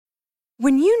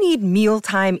When you need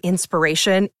mealtime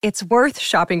inspiration, it's worth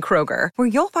shopping Kroger, where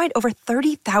you'll find over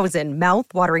 30,000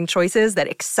 mouth-watering choices that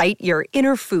excite your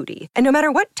inner foodie. And no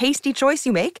matter what tasty choice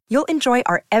you make, you'll enjoy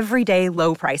our everyday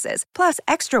low prices, plus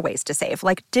extra ways to save,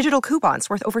 like digital coupons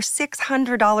worth over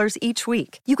 $600 each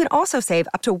week. You can also save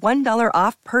up to $1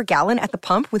 off per gallon at the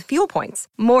pump with fuel points.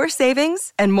 More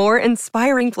savings and more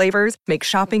inspiring flavors make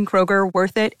shopping Kroger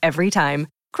worth it every time.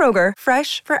 Kroger,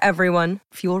 fresh for everyone.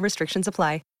 Fuel restrictions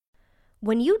apply.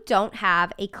 When you don't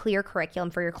have a clear curriculum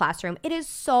for your classroom, it is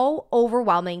so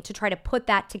overwhelming to try to put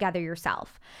that together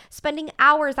yourself. Spending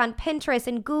hours on Pinterest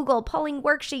and Google pulling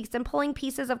worksheets and pulling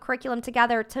pieces of curriculum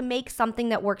together to make something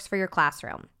that works for your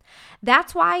classroom.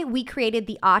 That's why we created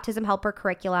the Autism Helper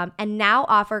curriculum and now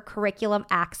offer Curriculum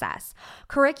Access.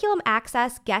 Curriculum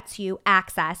Access gets you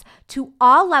access to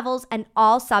all levels and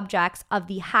all subjects of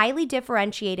the highly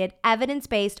differentiated,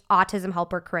 evidence-based Autism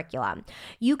Helper curriculum.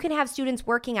 You can have students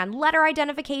working on letter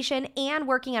identification and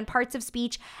working on parts of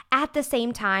speech at the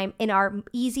same time in our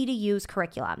easy-to-use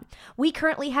curriculum. We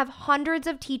currently have hundreds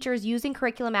of teachers using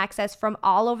Curriculum Access from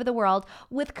all over the world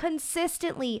with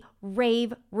consistently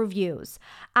rave reviews.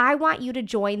 I want you to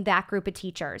join that group of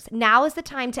teachers. Now is the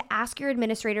time to ask your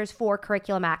administrators for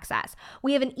Curriculum Access.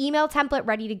 We have an email template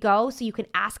ready to go, so you can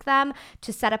ask them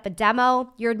to set up a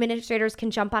demo. Your administrators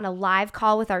can jump on a live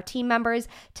call with our team members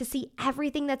to see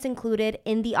everything that's included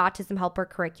in the Autism Helper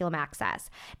Curriculum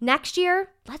Access. Next year,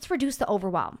 let's reduce the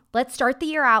overwhelm. Let's start the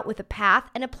year out with a path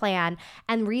and a plan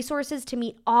and resources to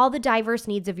meet all the diverse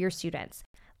needs of your students.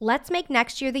 Let's make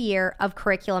next year the year of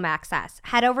Curriculum Access.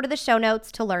 Head over to the show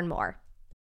notes to learn more.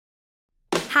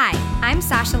 Hi, I'm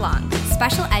Sasha Long,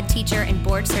 special ed teacher and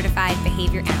board-certified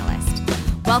behavior analyst.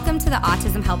 Welcome to the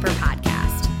Autism Helper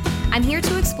podcast. I'm here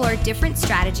to explore different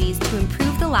strategies to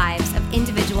improve the lives of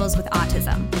individuals with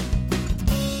autism.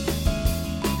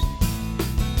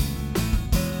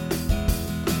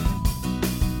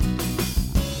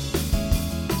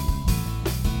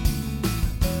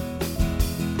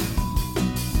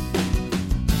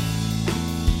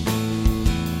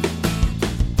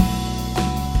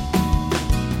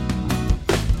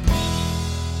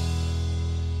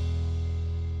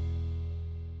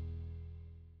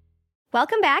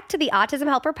 Welcome back to the Autism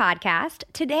Helper podcast.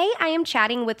 Today, I am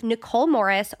chatting with Nicole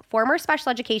Morris, former special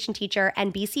education teacher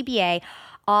and BCBA,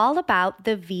 all about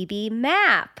the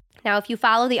VB-MAPP. Now, if you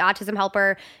follow the Autism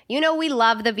Helper, you know we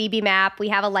love the VB-MAPP. We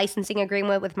have a licensing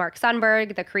agreement with Mark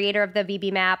Sundberg, the creator of the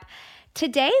VB-MAPP.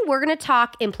 Today, we're going to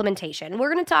talk implementation.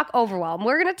 We're going to talk overwhelm.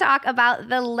 We're going to talk about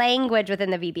the language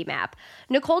within the VB-MAPP.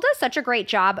 Nicole does such a great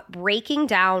job breaking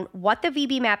down what the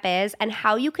VB-MAPP is and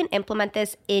how you can implement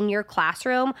this in your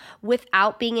classroom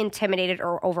without being intimidated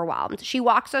or overwhelmed. She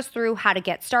walks us through how to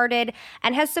get started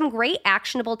and has some great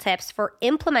actionable tips for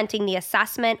implementing the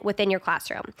assessment within your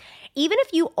classroom. Even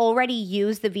if you already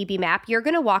use the VB-MAPP, you're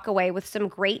going to walk away with some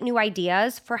great new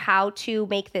ideas for how to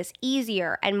make this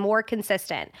easier and more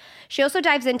consistent. She also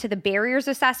dives into the barriers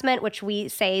assessment, which we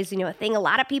say is, a thing a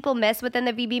lot of people miss within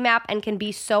the VB-MAPP and can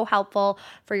be so helpful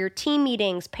for your team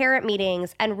meetings, parent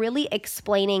meetings, and really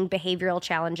explaining behavioral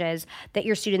challenges that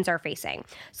your students are facing.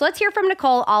 So let's hear from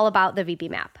Nicole all about the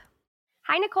VB-MAPP.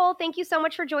 Hi, Nicole. Thank you so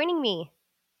much for joining me.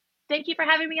 Thank you for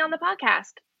having me on the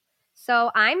podcast.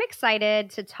 So I'm excited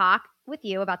to talk with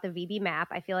you about the VB-MAPP.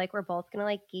 I feel like we're both going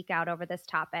to geek out over this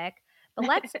topic. But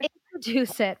let's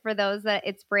introduce it for those that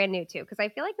it's brand new to, because I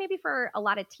feel like maybe for a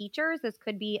lot of teachers, this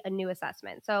could be a new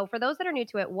assessment. So for those that are new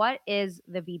to it, what is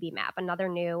the VB-MAPP? Another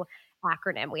new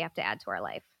acronym we have to add to our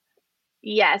life.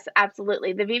 Yes,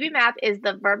 absolutely. The VB-MAPP is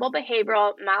the Verbal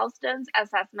Behavioral Milestones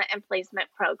Assessment and Placement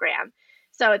Program.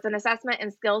 So it's an assessment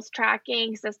and skills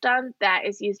tracking system that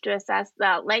is used to assess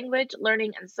the language,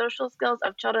 learning, and social skills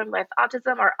of children with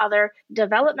autism or other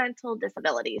developmental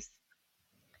disabilities.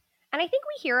 And I think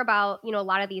we hear about, a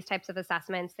lot of these types of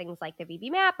assessments, things like the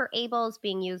VB-MAPP or ABLS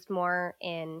being used more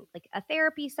in a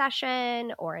therapy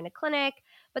session or in a clinic,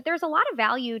 but there's a lot of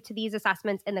value to these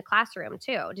assessments in the classroom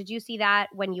too. Did you see that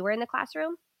when you were in the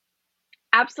classroom?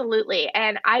 Absolutely.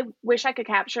 And I wish I could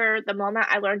capture the moment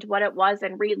I learned what it was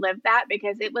and relive that,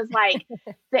 because it was like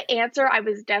the answer I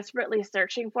was desperately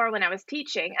searching for when I was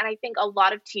teaching. And I think a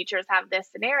lot of teachers have this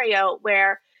scenario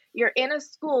where you're in a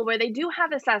school where they do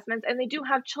have assessments and they do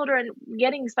have children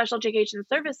getting special education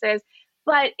services,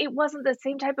 but it wasn't the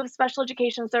same type of special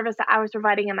education service that I was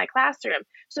providing in my classroom.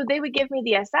 So they would give me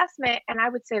the assessment and I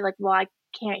would say well, I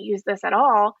can't use this at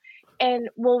all. And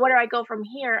where do I go from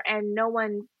here? And no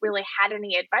one really had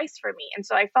any advice for me. And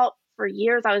so I felt for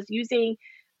years I was using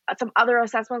some other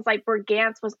assessments like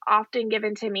Bergant's was often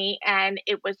given to me, and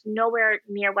it was nowhere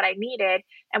near what I needed.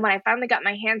 And when I finally got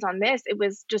my hands on this, it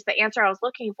was just the answer I was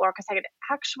looking for because I could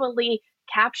actually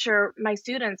capture my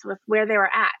students with where they were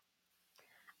at.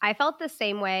 I felt the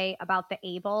same way about the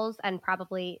ABLES and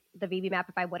probably the VB-MAPP.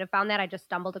 If I would have found that, I just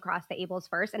stumbled across the ABLES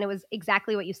first. And it was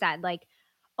exactly what you said. Like,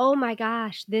 oh my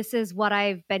gosh, this is what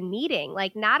I've been needing.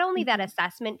 Like, not only that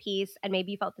assessment piece, and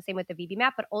maybe you felt the same with the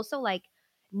VB-MAPP, but also like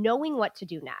knowing what to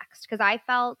do next. Because I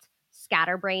felt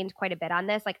scatterbrained quite a bit on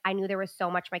this. Like, I knew there was so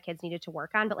much my kids needed to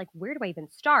work on, but like, where do I even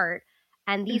start?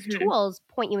 And these tools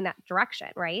point you in that direction,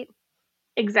 right?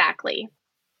 Exactly.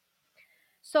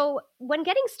 So when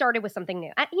getting started with something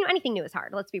new, anything new is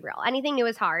hard. Let's be real. Anything new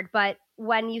is hard. But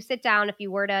when you sit down, if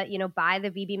you were to, buy the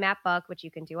VB-MAPP book, which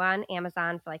you can do on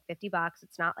Amazon for like $50,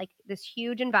 it's not like this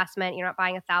huge investment. You're not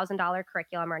buying $1,000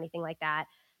 curriculum or anything like that.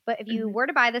 But if you were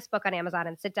to buy this book on Amazon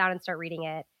and sit down and start reading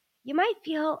it, you might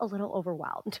feel a little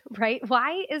overwhelmed, right?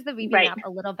 Why is the VB-MAPP a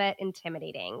little bit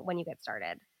intimidating when you get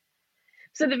started?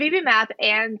 So the VB-MAPP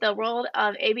and the world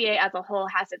of ABA as a whole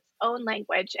has its own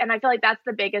language. And I feel like that's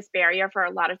the biggest barrier for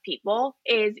a lot of people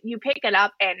is you pick it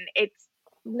up and it's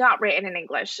not written in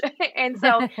English. And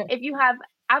so if you have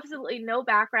absolutely no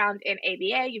background in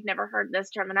ABA, you've never heard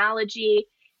this terminology,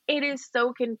 it is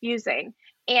so confusing.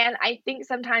 And I think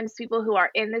sometimes people who are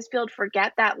in this field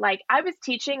forget that, like, I was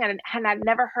teaching and I'd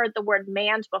never heard the word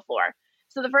manned before.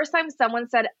 So the first time someone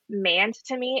said manned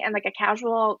to me in like a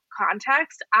casual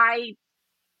context, I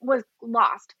was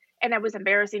lost and it was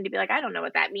embarrassing to be like, I don't know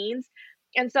what that means.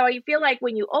 And so I feel like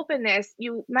when you open this,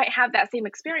 you might have that same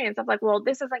experience of like, well,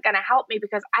 this isn't going to help me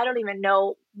because I don't even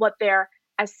know what they're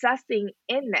assessing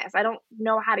in this. I don't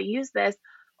know how to use this.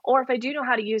 Or if I do know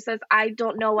how to use this, I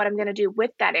don't know what I'm going to do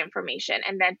with that information.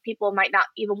 And then people might not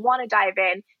even want to dive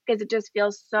in because it just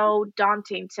feels so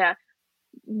daunting to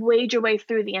wade your way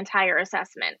through the entire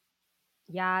assessment.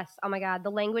 Yes. Oh my God.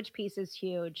 The language piece is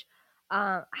huge.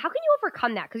 How can you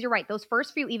overcome that? Because you're right. Those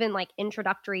first few, even like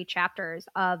introductory chapters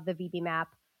of the VB-MAPP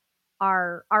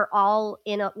are all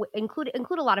include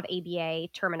a lot of ABA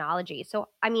terminology. So,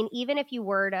 I mean, even if you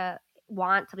were to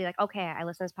want to be like, okay, I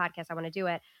listen to this podcast, I want to do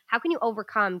it. How can you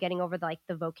overcome getting over the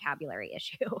vocabulary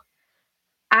issue?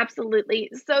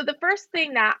 Absolutely. So the first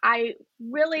thing that I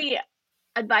really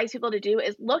advise people to do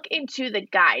is look into the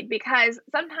guide because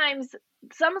sometimes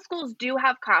some schools do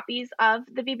have copies of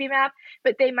the VB-MAPP,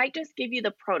 but they might just give you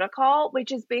the protocol,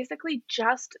 which is basically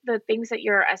just the things that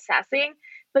you're assessing.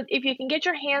 But if you can get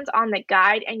your hands on the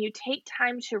guide and you take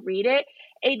time to read it,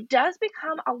 it does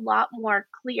become a lot more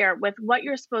clear with what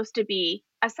you're supposed to be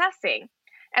assessing.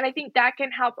 And I think that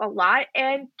can help a lot.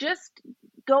 And just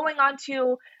going on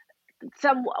to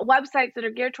some websites that are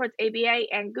geared towards ABA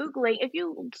and Googling, if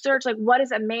you search like what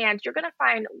is a manned, you're going to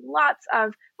find lots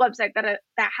of websites that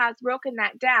has broken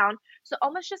that down. So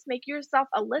almost just make yourself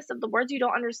a list of the words you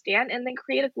don't understand and then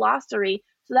create a glossary.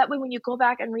 So that way, when you go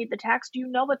back and read the text, you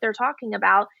know what they're talking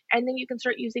about, and then you can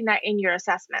start using that in your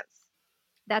assessments.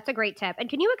 That's a great tip. And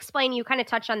can you explain, you kind of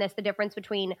touched on this, the difference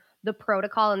between the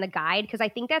protocol and the guide? Because I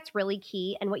think that's really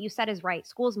key. And what you said is right.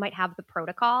 Schools might have the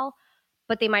protocol,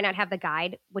 but they might not have the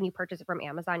guide. When you purchase it from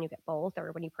Amazon, you get both,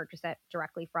 or when you purchase it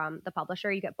directly from the publisher,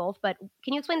 you get both. But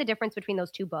can you explain the difference between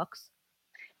those two books?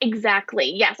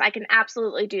 Exactly. Yes, I can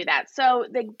absolutely do that. So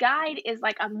the guide is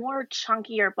like a more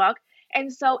chunkier book.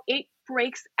 And so it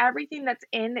breaks everything that's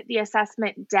in the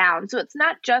assessment down. So it's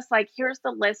not just like, here's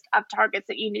the list of targets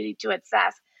that you need to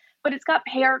assess, but it's got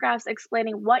paragraphs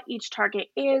explaining what each target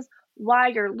is, why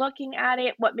you're looking at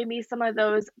it, what maybe some of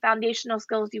those foundational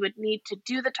skills you would need to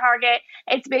do the target.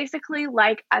 It's basically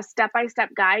like a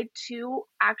step-by-step guide to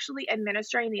actually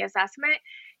administering the assessment.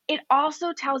 It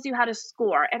also tells you how to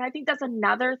score. And I think that's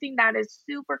another thing that is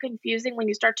super confusing when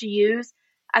you start to use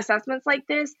assessments like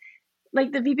this.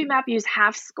 Like the VB-MAPP use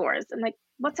half scores. And like,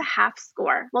 what's a half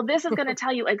score? Well, this is going to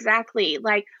tell you exactly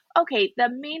like, okay, the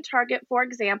main target, for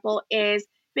example, is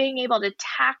being able to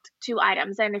tact two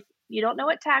items. And if you don't know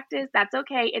what tact is, that's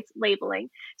okay. It's labeling.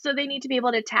 So they need to be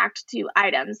able to tact two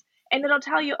items. And it'll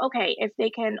tell you, okay, if they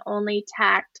can only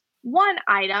tact one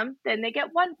item, then they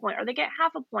get 1 point or they get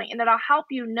half a point. And it'll help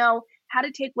you know how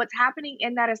to take what's happening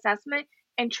in that assessment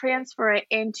and transfer it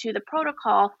into the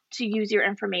protocol to use your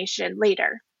information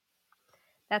later.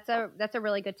 That's a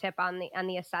really good tip on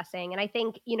the assessing. And I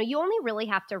think, you only really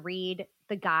have to read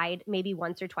the guide maybe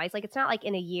once or twice. Like, it's not like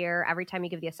in a year, every time you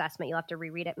give the assessment, you'll have to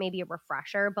reread it, maybe a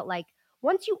refresher. But like,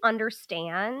 once you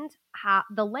understand how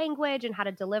the language and how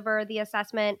to deliver the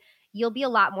assessment, you'll be a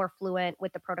lot more fluent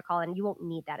with the protocol and you won't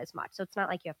need that as much. So it's not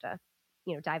like you have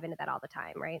to, dive into that all the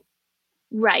time, right?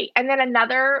 Right. And then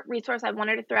another resource I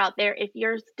wanted to throw out there, if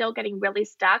you're still getting really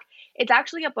stuck, it's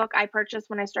actually a book I purchased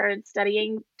when I started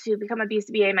studying to become a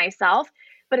BCBA myself,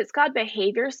 but it's called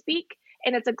Behavior Speak.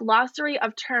 And it's a glossary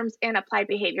of terms in applied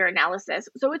behavior analysis.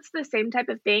 So it's the same type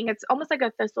of thing. It's almost like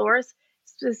a thesaurus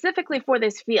specifically for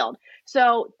this field.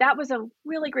 So that was a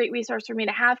really great resource for me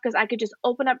to have because I could just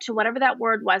open up to whatever that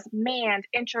word was, manned,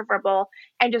 introverbal,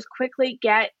 and just quickly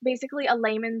get basically a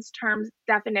layman's terms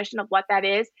definition of what that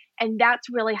is. And that's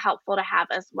really helpful to have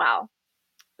as well.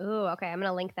 Ooh, okay. I'm going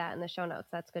to link that in the show notes.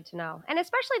 That's good to know. And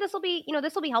especially this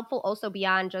will be helpful also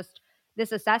beyond just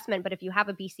this assessment, but if you have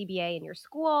a BCBA in your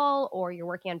school or you're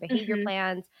working on behavior Hmm.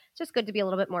 plans, it's just good to be a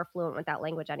little bit more fluent with that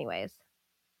language anyways.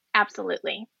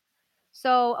 Absolutely.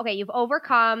 So, okay, you've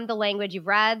overcome the language, you've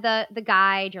read the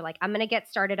guide, you're like, I'm going to get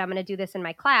started, I'm going to do this in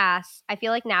my class. I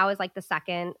feel like now is like the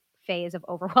second phase of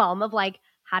overwhelm of like,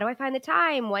 how do I find the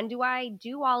time? When do I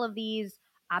do all of these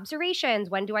observations?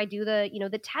 When do I do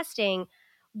the testing?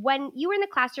 When you were in the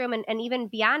classroom and even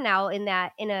beyond now in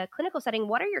a clinical setting,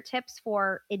 what are your tips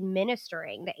for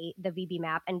administering the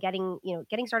VB-MAPP and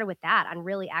getting started with that on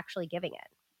really actually giving it?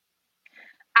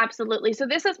 Absolutely. So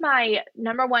this is my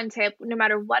number one tip. No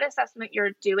matter what assessment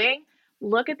you're doing,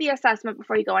 look at the assessment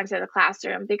before you go into the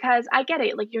classroom because I get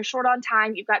it. Like you're short on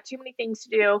time, you've got too many things to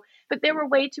do. But there were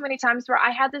way too many times where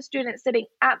I had the student sitting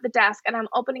at the desk and I'm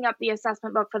opening up the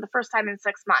assessment book for the first time in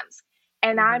 6 months.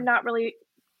 And I'm not really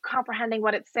comprehending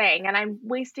what it's saying and I'm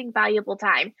wasting valuable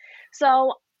time.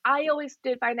 So I always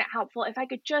did find it helpful if I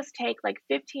could just take like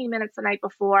 15 minutes the night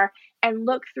before and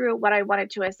look through what I wanted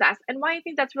to assess. And why I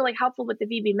think that's really helpful with the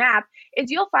VB-MAPP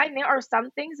is you'll find there are some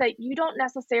things that you don't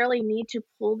necessarily need to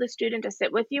pull the student to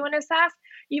sit with you and assess.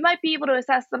 You might be able to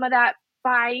assess some of that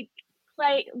by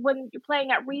when you're playing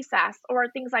at recess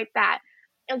or things like that.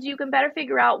 And so you can better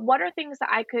figure out what are things that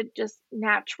I could just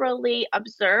naturally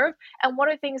observe and what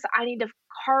are things that I need to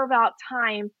carve out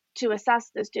time to assess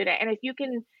the student. And if you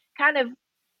can kind of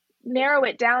narrow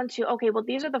it down to, okay, well,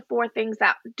 these are the 4 things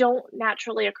that don't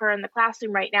naturally occur in the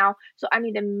classroom right now. So I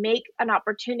need to make an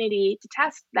opportunity to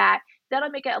test that. That'll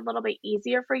make it a little bit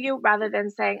easier for you rather than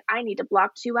saying, I need to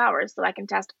block 2 hours so I can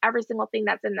test every single thing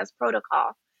that's in this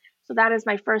protocol. So that is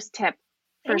my first tip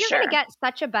for And you're sure. going to get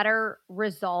such a better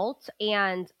result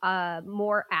and a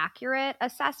more accurate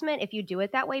assessment if you do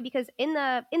it that way, because in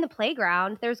the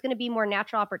playground, there's going to be more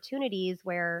natural opportunities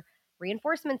where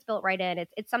reinforcement's built right in.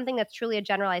 It's something that's truly a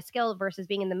generalized skill versus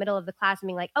being in the middle of the class and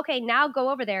being like, okay, now go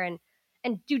over there and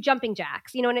do jumping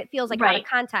jacks, and it feels like out of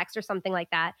context or something like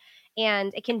that.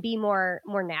 And it can be more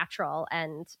natural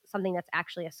and something that's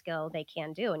actually a skill they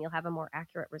can do, and you'll have a more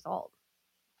accurate result.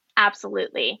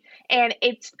 Absolutely. And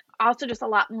it's also just a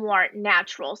lot more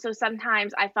natural. So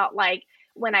sometimes I felt like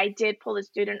when I did pull the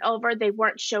student over, they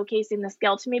weren't showcasing the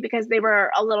skill to me because they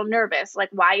were a little nervous. Like,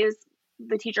 why is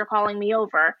the teacher calling me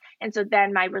over? And so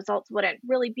then my results wouldn't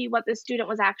really be what the student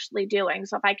was actually doing.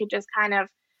 So if I could just kind of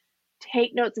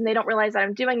take notes and they don't realize that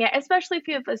I'm doing it, especially if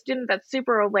you have a student that's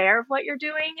super aware of what you're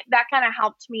doing, that kind of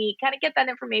helped me kind of get that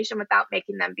information without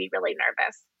making them be really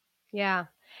nervous. Yeah.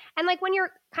 And like when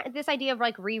you're this idea of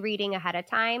like rereading ahead of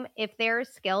time, if there's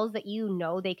skills that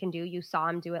they can do, you saw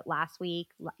them do it last week,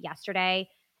 yesterday,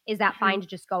 is that fine to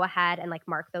just go ahead and like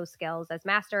mark those skills as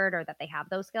mastered or that they have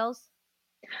those skills?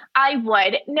 I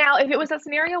would. Now, if it was a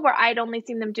scenario where I'd only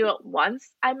seen them do it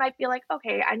once, I might be like,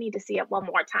 okay, I need to see it one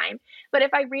more time. But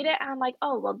if I read it and I'm like,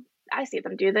 oh, well, I see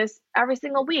them do this every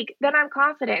single week, then I'm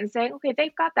confident in saying, okay,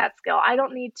 they've got that skill. I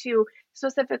don't need to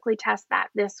specifically test that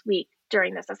this week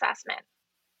during this assessment.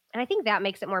 And I think that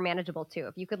makes it more manageable too.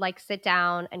 If you could like sit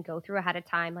down and go through ahead of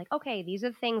time, like, okay, these are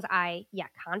the things I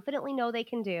confidently know they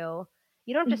can do.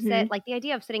 You don't just sit, like the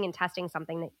idea of sitting and testing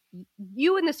something that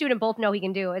you and the student both know he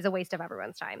can do is a waste of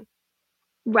everyone's time.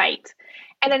 Right.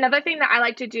 And another thing that I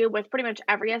like to do with pretty much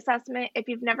every assessment, if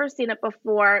you've never seen it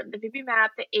before, the VB-MAPP,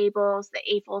 the ABLS,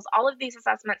 the AFLS, all of these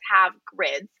assessments have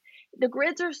grids. The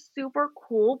grids are super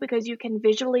cool because you can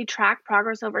visually track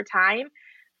progress over time,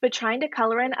 but trying to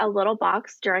color in a little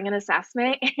box during an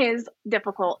assessment is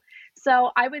difficult.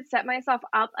 So I would set myself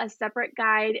up a separate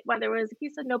guide, whether it was a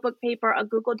piece of notebook paper, a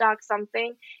Google Doc,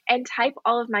 something, and type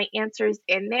all of my answers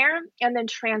in there and then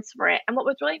transfer it. And what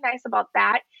was really nice about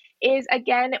that is,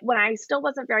 again, when I still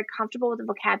wasn't very comfortable with the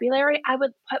vocabulary, I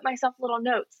would put myself little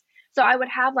notes. So I would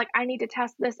have like, I need to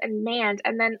test this in manned,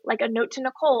 and then like a note to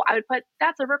Nicole, I would put,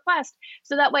 that's a request.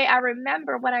 So that way I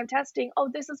remember when I'm testing, oh,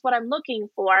 this is what I'm looking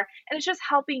for. And it's just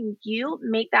helping you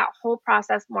make that whole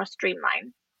process more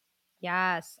streamlined.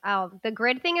 Yes. Oh, the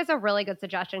grid thing is a really good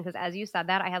suggestion because as you said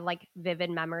that, I had like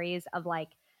vivid memories of like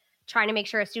trying to make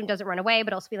sure a student doesn't run away,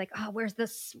 but also be like, oh, where's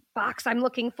this box I'm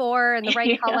looking for and the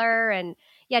right color? And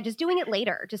just doing it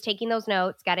later, just taking those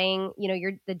notes, getting,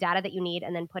 the data that you need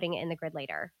and then putting it in the grid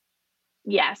later.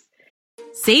 Yes.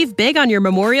 Save big on your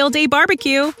Memorial Day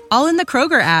barbecue, all in the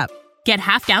Kroger app. Get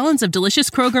half gallons of delicious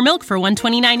Kroger milk for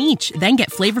 $1.29 each. Then get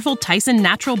flavorful Tyson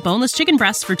natural boneless chicken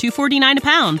breasts for $2.49 a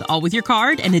pound, all with your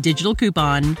card and a digital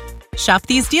coupon. Shop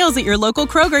these deals at your local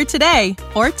Kroger today,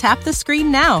 or tap the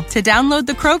screen now to download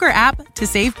the Kroger app to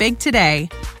save big today.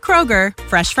 Kroger,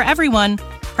 fresh for everyone.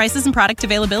 Prices and product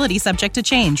availability subject to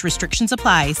change. Restrictions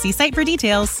apply. See site for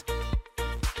details.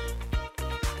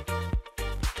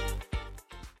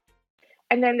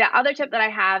 And then the other tip that I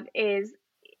have is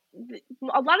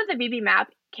a lot of the VB-MAPP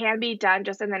can be done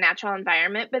just in the natural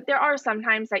environment, but there are some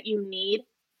times that you need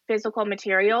physical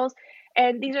materials.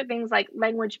 And these are things like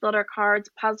language builder cards,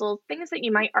 puzzles, things that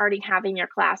you might already have in your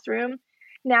classroom.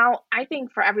 Now, I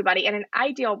think for everybody, in an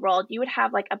ideal world, you would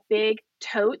have like a big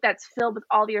tote that's filled with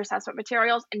all of your assessment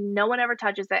materials and no one ever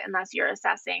touches it unless you're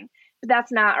assessing. But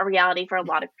that's not a reality for a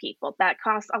lot of people. That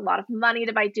costs a lot of money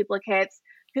to buy duplicates.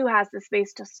 Who has the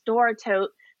space to store a tote?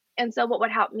 And so what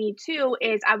would help me too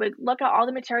is I would look at all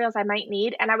the materials I might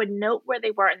need and I would note where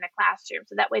they were in the classroom.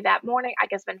 So that way that morning I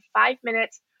could spend 5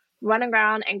 minutes running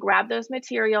around and grab those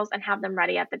materials and have them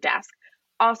ready at the desk.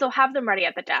 Also have them ready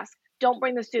at the desk. Don't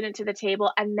bring the student to the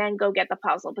table and then go get the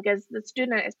puzzle because the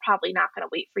student is probably not going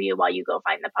to wait for you while you go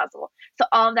find the puzzle. So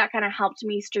all of that kind of helped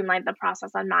me streamline the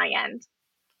process on my end.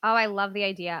 Oh, I love the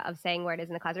idea of saying where it is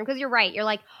in the classroom because you're right. You're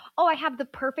like, oh, I have the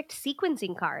perfect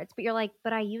sequencing cards, but you're like,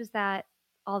 but I use that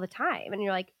all the time. And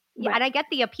you're like, yeah. Right. And I get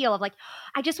the appeal of like,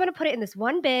 I just want to put it in this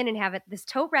one bin and have it this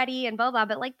tote ready and blah, blah,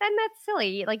 but like, then that's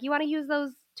silly. Like you want to use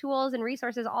those tools and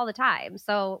resources all the time.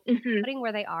 So putting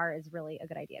where they are is really a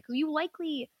good idea because you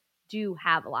likely do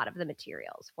have a lot of the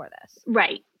materials for this.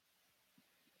 Right.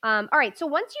 All right. So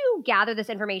once you gather this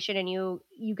information and you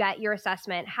get your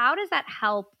assessment, how does that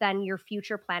help then your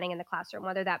future planning in the classroom,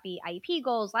 whether that be IEP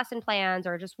goals, lesson plans,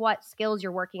 or just what skills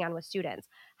you're working on with students?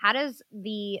 How does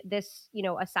this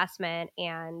assessment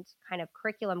and kind of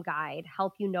curriculum guide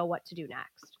help you know what to do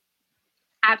next?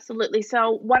 Absolutely.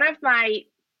 So one of my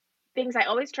things I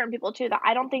always turn people to that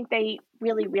I don't think they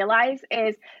really realize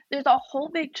is there's a whole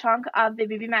big chunk of the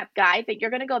VB-MAPP guide that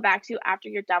you're going to go back to after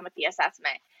you're done with the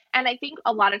assessment. And I think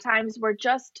a lot of times we're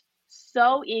just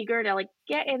so eager to like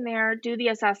get in there, do the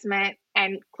assessment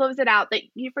and close it out that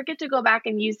you forget to go back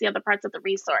and use the other parts of the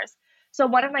resource. So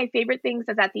one of my favorite things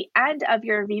is at the end of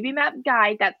your VB-MAPP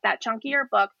guide, that's that chunk of your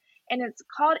book, and it's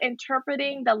called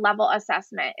Interpreting the Level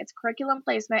Assessment. It's curriculum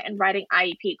placement and writing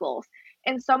IEP goals.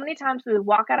 And so many times we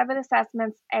walk out of an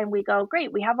assessment and we go,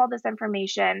 great, we have all this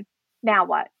information. Now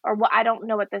what? Or what? I don't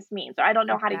know what this means, or I don't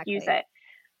know how to use it.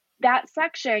 That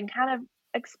section kind of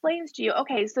explains to you,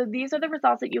 okay, so these are the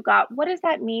results that you got. What does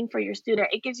that mean for your student?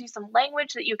 It gives you some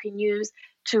language that you can use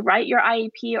to write your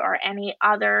IEP or any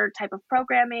other type of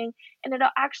programming, and it'll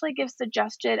actually give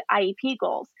suggested IEP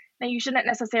goals. Now, you shouldn't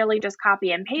necessarily just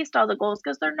copy and paste all the goals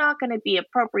because they're not going to be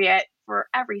appropriate for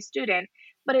every student,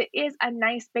 but it is a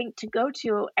nice bank to go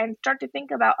to and start to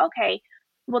think about, okay,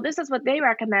 well, this is what they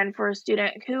recommend for a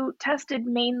student who tested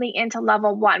mainly into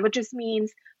level 1, which just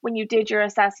means when you did your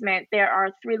assessment, there are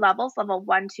 3 levels, level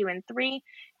 1, 2, and 3.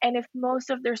 And if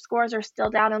most of their scores are still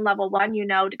down in level 1, you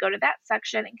know to go to that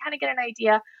section and kind of get an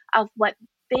idea of what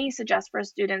they suggest for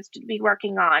students to be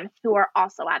working on who are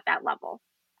also at that level.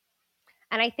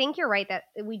 And I think you're right that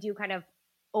we do kind of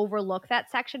overlook that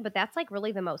section, but that's like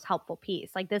really the most helpful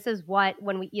piece. Like this is what,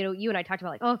 when we, you and I talked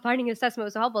about like, oh, finding an assessment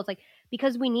was so helpful. It's like,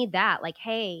 because we need that, like,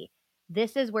 hey,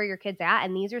 this is where your kid's at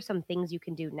and these are some things you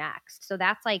can do next. So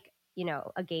that's like,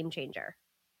 a game changer.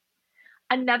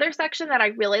 Another section that I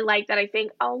really like that I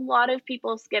think a lot of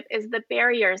people skip is the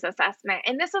barriers assessment.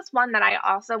 And this is one that I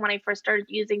also, when I first started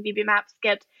using VB-MAPP,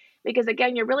 skipped because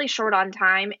again, you're really short on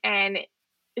time and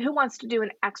who wants to do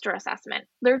an extra assessment?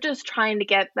 They're just trying to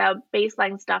get the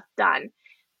baseline stuff done.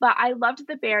 But I loved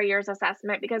the barriers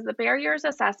assessment because the barriers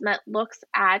assessment looks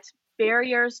at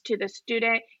barriers to the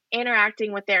student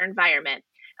interacting with their environment.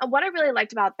 And what I really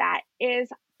liked about that is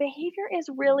behavior is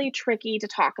really tricky to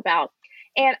talk about.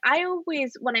 And I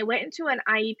always, when I went into an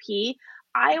IEP,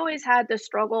 I always had the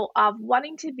struggle of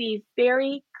wanting to be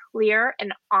very clear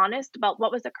and honest about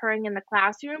what was occurring in the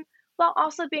classroom, while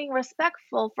also being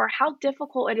respectful for how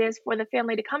difficult it is for the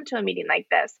family to come to a meeting like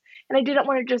this. And I didn't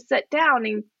want to just sit down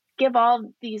and give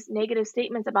all these negative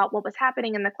statements about what was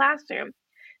happening in the classroom.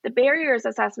 The barriers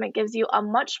assessment gives you a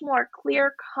much more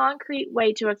clear, concrete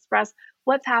way to express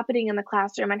what's happening in the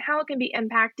classroom and how it can be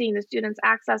impacting the students'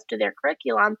 access to their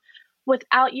curriculum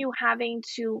without you having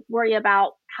to worry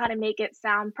about how to make it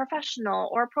sound professional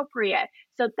or appropriate.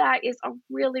 So that is a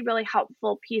really, really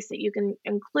helpful piece that you can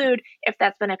include if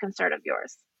that's been a concern of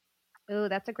yours. Ooh,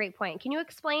 that's a great point. Can you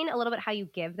explain a little bit how you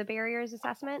give the barriers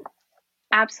assessment?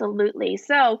 Absolutely.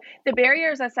 So the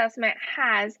barriers assessment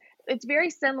it's very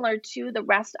similar to the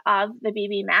rest of the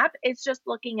VB-MAPP. It's just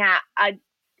looking at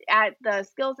the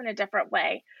skills in a different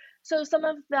way. So some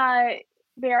of the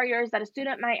barriers that a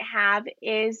student might have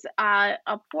is a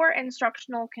poor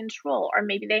instructional control, or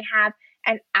maybe they have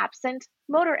an absent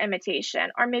motor imitation,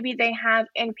 or maybe they have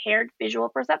impaired visual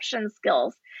perception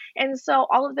skills. And so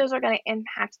all of those are going to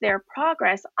impact their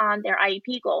progress on their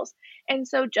IEP goals. And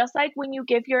so just like when you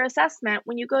give your assessment,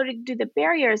 when you go to do the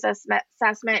barriers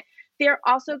assessment, they're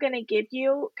also going to give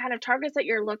you kind of targets that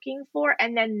you're looking for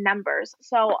and then numbers.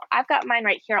 So I've got mine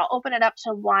right here. I'll open it up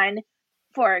to one,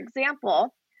 for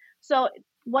example. So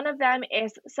one of them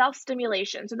is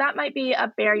self-stimulation. So that might be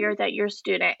a barrier that your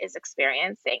student is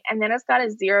experiencing. And then it's got a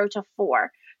 0 to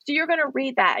 4. So you're going to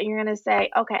read that and you're going to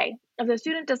say, okay, if the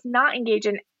student does not engage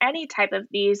in any type of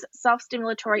these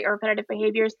self-stimulatory or repetitive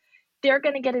behaviors, they're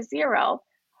going to get a 0.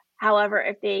 However,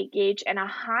 if they engage in a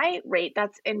high rate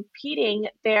that's impeding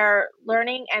their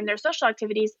learning and their social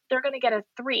activities, they're going to get a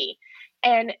 3.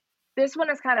 And this one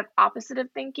is kind of opposite of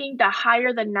thinking. The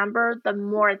higher the number, the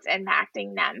more it's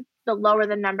impacting them. The lower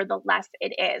the number, the less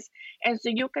it is. And so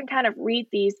you can kind of read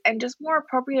these and just more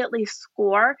appropriately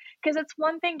score, because it's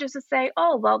one thing just to say,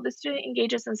 oh, well, the student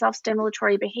engages in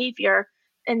self-stimulatory behavior,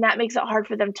 and that makes it hard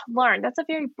for them to learn. That's a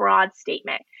very broad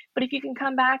statement. But if you can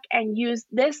come back and use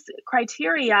this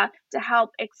criteria to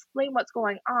help explain what's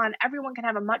going on, everyone can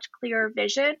have a much clearer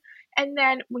vision. And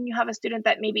then when you have a student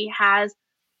that maybe has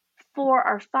 4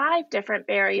 or 5 different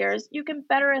barriers, you can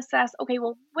better assess, okay,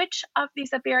 well, which of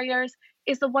these barriers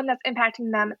is the one that's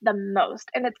impacting them the most?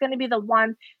 And it's going to be the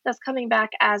one that's coming back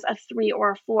as a 3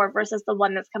 or a 4 versus the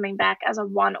one that's coming back as a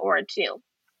 1 or a 2.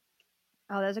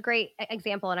 Oh, that's a great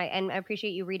example. And I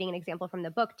appreciate you reading an example from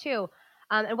the book too.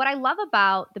 And what I love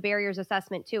about the barriers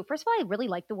assessment too, first of all, I really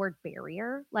like the word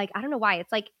barrier. Like, I don't know why.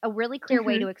 It's like a really clear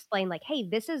way to explain like, hey,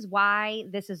 this is why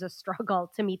this is a struggle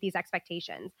to meet these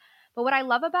expectations. But what I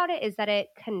love about it is that it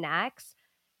connects,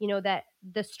 that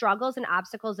the struggles and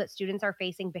obstacles that students are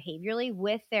facing behaviorally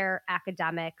with their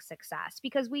academic success.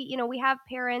 Because we have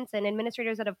parents and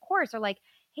administrators that of course are like,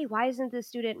 hey, why isn't this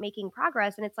student making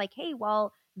progress? And it's like, hey,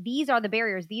 well, these are the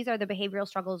barriers. These are the behavioral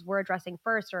struggles we're addressing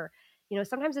first. Or,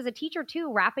 sometimes as a teacher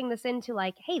too, wrapping this into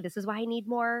like, hey, this is why I need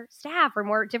more staff or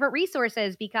more different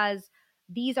resources, because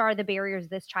these are the barriers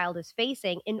this child is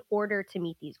facing in order to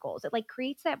meet these goals. It like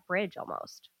creates that bridge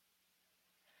almost.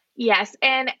 Yes.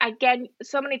 And again,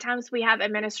 so many times we have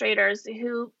administrators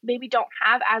who maybe don't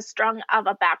have as strong of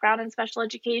a background in special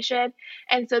education.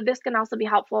 And so this can also be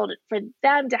helpful for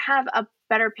them to have a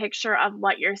better picture of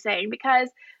what you're saying, because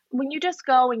when you just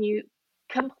go and you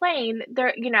complain,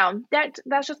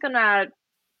 that's just going to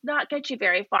not get you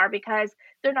very far, because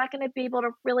they're not going to be able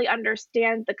to really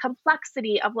understand the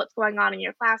complexity of what's going on in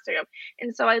your classroom.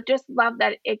 And so I just love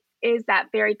that it is that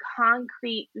very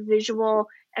concrete visual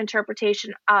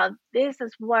interpretation of this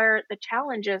is where the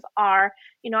challenges are.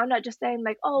 I'm not just saying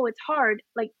like, oh, it's hard.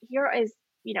 Like here is,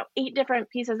 8 different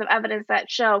pieces of evidence that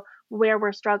show where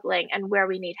we're struggling and where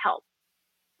we need help.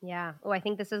 Yeah. Oh, I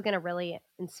think this is going to really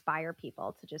inspire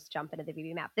people to just jump into the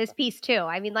VB-MAPP. This piece too.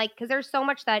 I mean, like, because there's so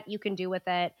much that you can do with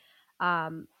it,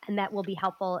 and that will be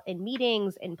helpful in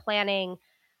meetings, in planning.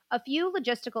 A few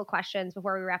logistical questions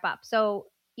before we wrap up. So,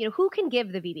 who can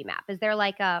give the VB-MAPP? Is there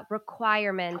like a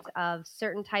requirement of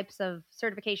certain types of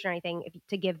certification or anything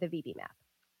to give the VB-MAPP?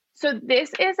 So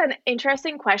this is an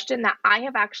interesting question that I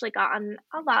have actually gotten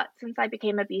a lot since I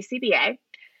became a BCBA.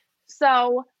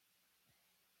 So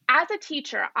as a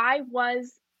teacher, I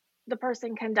was the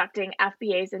person conducting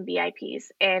FBAs and VIPs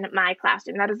in my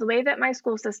classroom. That is the way that my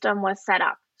school system was set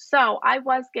up. So I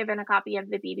was given a copy of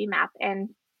the VB-MAPP and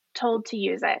told to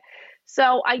use it.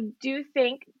 So I do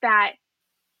think that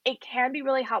it can be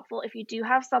really helpful if you do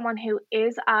have someone who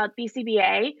is a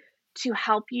BCBA to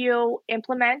help you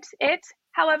implement it.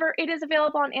 However, it is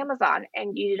available on Amazon,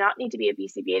 and you do not need to be a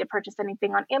BCBA to purchase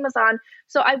anything on Amazon.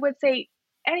 So I would say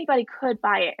anybody could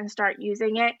buy it and start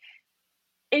using it.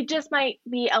 It just might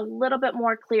be a little bit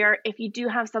more clear if you do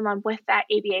have someone with that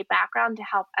ABA background to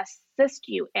help assist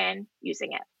you in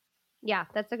using it. Yeah,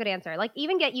 that's a good answer. Like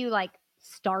even get you like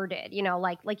started,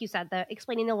 like you said, the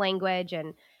explaining the language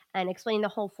and explaining the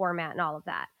whole format and all of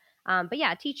that. But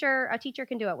yeah, a teacher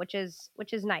can do it, which is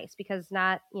nice, because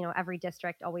not, every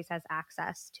district always has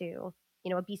access to, a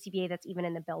BCBA that's even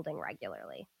in the building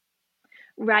regularly.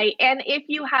 Right. And if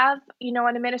you have,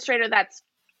 an administrator that's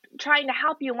trying to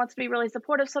help you and wants to be really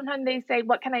supportive, sometimes they say,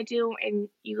 what can I do? And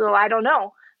you go, I don't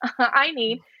know. I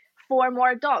need 4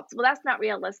 more adults. Well, that's not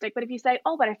realistic. But if you say,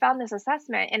 oh, but I found this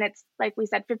assessment and it's, like we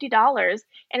said, $50,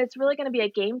 and it's really going to be a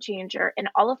game changer in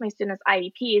all of my students'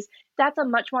 IEPs, that's a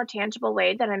much more tangible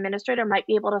way that an administrator might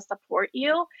be able to support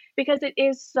you, because it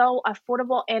is so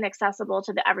affordable and accessible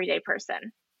to the everyday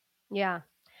person. Yeah.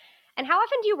 And how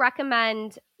often do you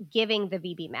recommend giving the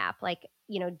VB-MAPP, like,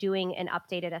 doing an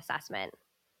updated assessment?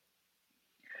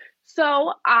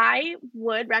 So I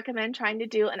would recommend trying to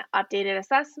do an updated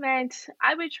assessment.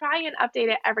 I would try and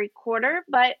update it every quarter,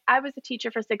 but I was a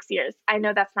teacher for 6 years. I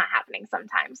know that's not happening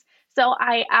sometimes. So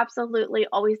I absolutely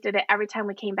always did it every time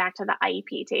we came back to the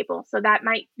IEP table. So that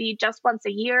might be just once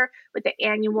a year with the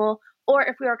annual, or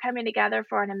if we were coming together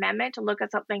for an amendment to look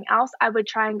at something else, I would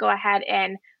try and go ahead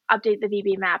and update the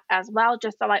VB-MAPP as well,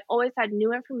 just so I always had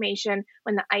new information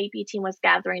when the IEP team was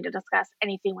gathering to discuss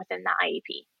anything within the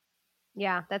IEP.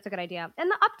 Yeah, that's a good idea.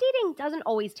 And the updating doesn't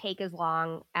always take as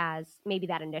long as maybe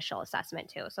that initial assessment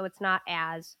too. So it's not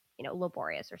as,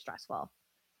 laborious or stressful.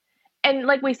 And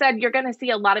like we said, you're going to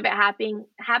see a lot of it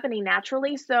happening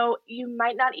naturally. So you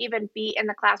might not even be in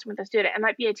the classroom with a student. It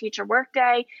might be a teacher work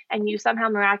day and you somehow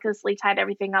miraculously tied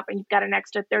everything up and you've got an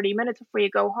extra 30 minutes before you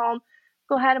go home.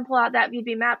 Go ahead and pull out that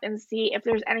VB-MAPP and see if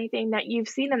there's anything that you've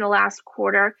seen in the last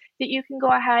quarter that you can go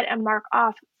ahead and mark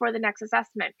off for the next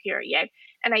assessment period.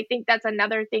 And I think that's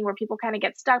another thing where people kind of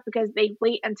get stuck because they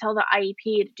wait until the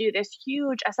IEP to do this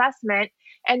huge assessment,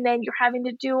 and then you're having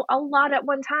to do a lot at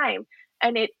one time.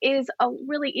 And it is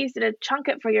really easy to chunk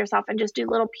it for yourself and just do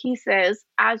little pieces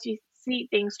as you see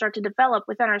things start to develop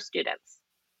within our students.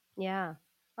 Yeah.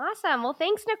 Awesome. Well,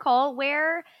 thanks, Nicole.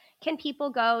 Where can people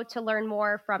go to learn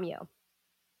more from you?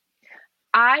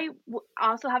 I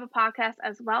also have a podcast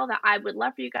as well that I would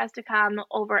love for you guys to come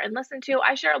over and listen to.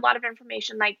 I share a lot of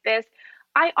information like this.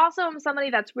 I also am somebody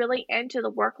that's really into the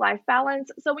work-life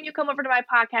balance. So when you come over to my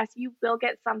podcast, you will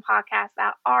get some podcasts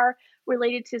that are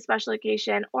related to special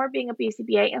education or being a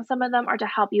BCBA, and some of them are to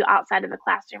help you outside of the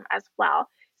classroom as well.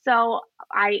 So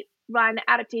I run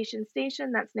Adaptation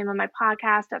Station. That's the name of my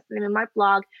podcast. That's the name of my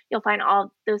blog. You'll find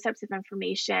all those types of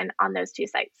information on those 2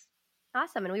 sites.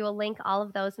 Awesome. And we will link all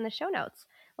of those in the show notes.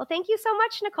 Well, thank you so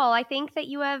much, Nicole. I think that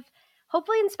you have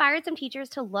hopefully inspired some teachers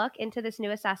to look into this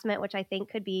new assessment, which I think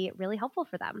could be really helpful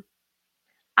for them.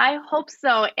 I hope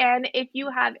so. And if you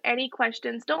have any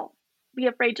questions, don't be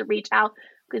afraid to reach out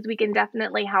because we can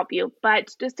definitely help you.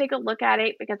 But just take a look at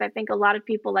it because I think a lot of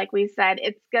people, like we said,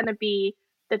 it's going to be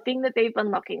the thing that they've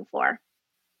been looking for.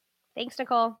 Thanks,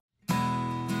 Nicole.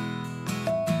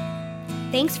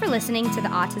 Thanks for listening to the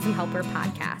Autism Helper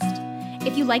podcast.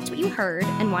 If you liked what you heard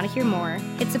and want to hear more,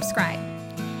 hit subscribe.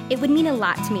 It would mean a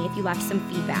lot to me if you left some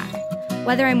feedback.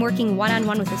 Whether I'm working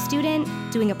one-on-one with a student,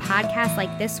 doing a podcast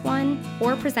like this one,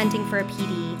 or presenting for a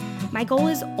PD, my goal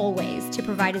is always to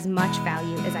provide as much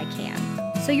value as I can.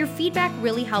 So your feedback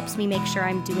really helps me make sure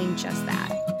I'm doing just that.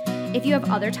 If you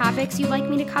have other topics you'd like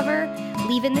me to cover,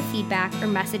 leave in the feedback or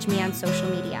message me on social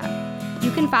media. You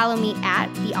can follow me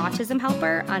at The Autism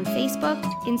Helper on Facebook,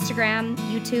 Instagram,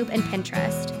 YouTube, and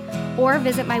Pinterest, or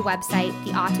visit my website,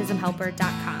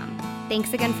 theautismhelper.com.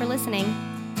 Thanks again for listening.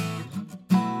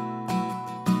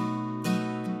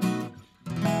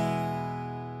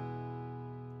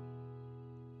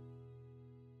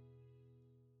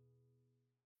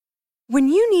 When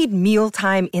you need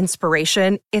mealtime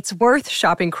inspiration, it's worth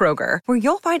shopping Kroger, where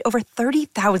you'll find over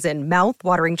 30,000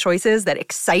 mouth-watering choices that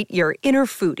excite your inner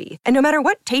foodie. And no matter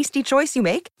what tasty choice you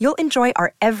make, you'll enjoy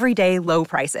our everyday low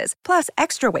prices, plus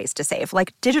extra ways to save,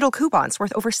 like digital coupons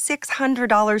worth over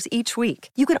 $600 each week.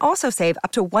 You can also save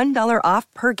up to $1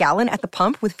 off per gallon at the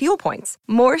pump with fuel points.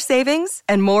 More savings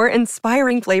and more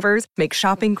inspiring flavors make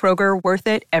shopping Kroger worth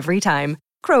it every time.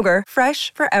 Kroger,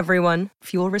 fresh for everyone.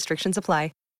 Fuel restrictions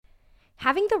apply.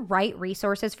 Having the right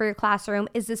resources for your classroom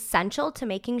is essential to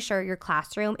making sure your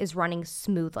classroom is running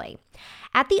smoothly.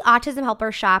 At the Autism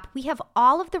Helper Shop, we have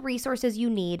all of the resources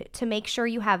you need to make sure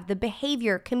you have the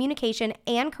behavior, communication,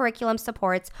 and curriculum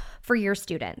supports for your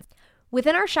students.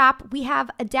 Within our shop, we have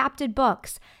adapted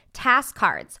books, task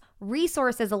cards,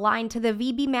 resources aligned to the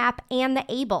VB-MAPP and the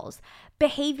ABLES,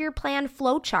 behavior plan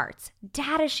flowcharts,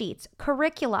 data sheets,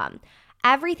 curriculum.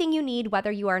 Everything you need,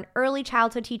 whether you are an early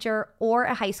childhood teacher or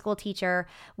a high school teacher,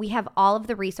 we have all of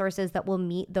the resources that will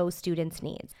meet those students'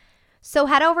 needs. So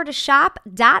head over to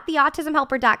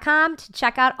shop.theautismhelper.com to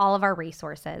check out all of our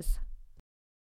resources.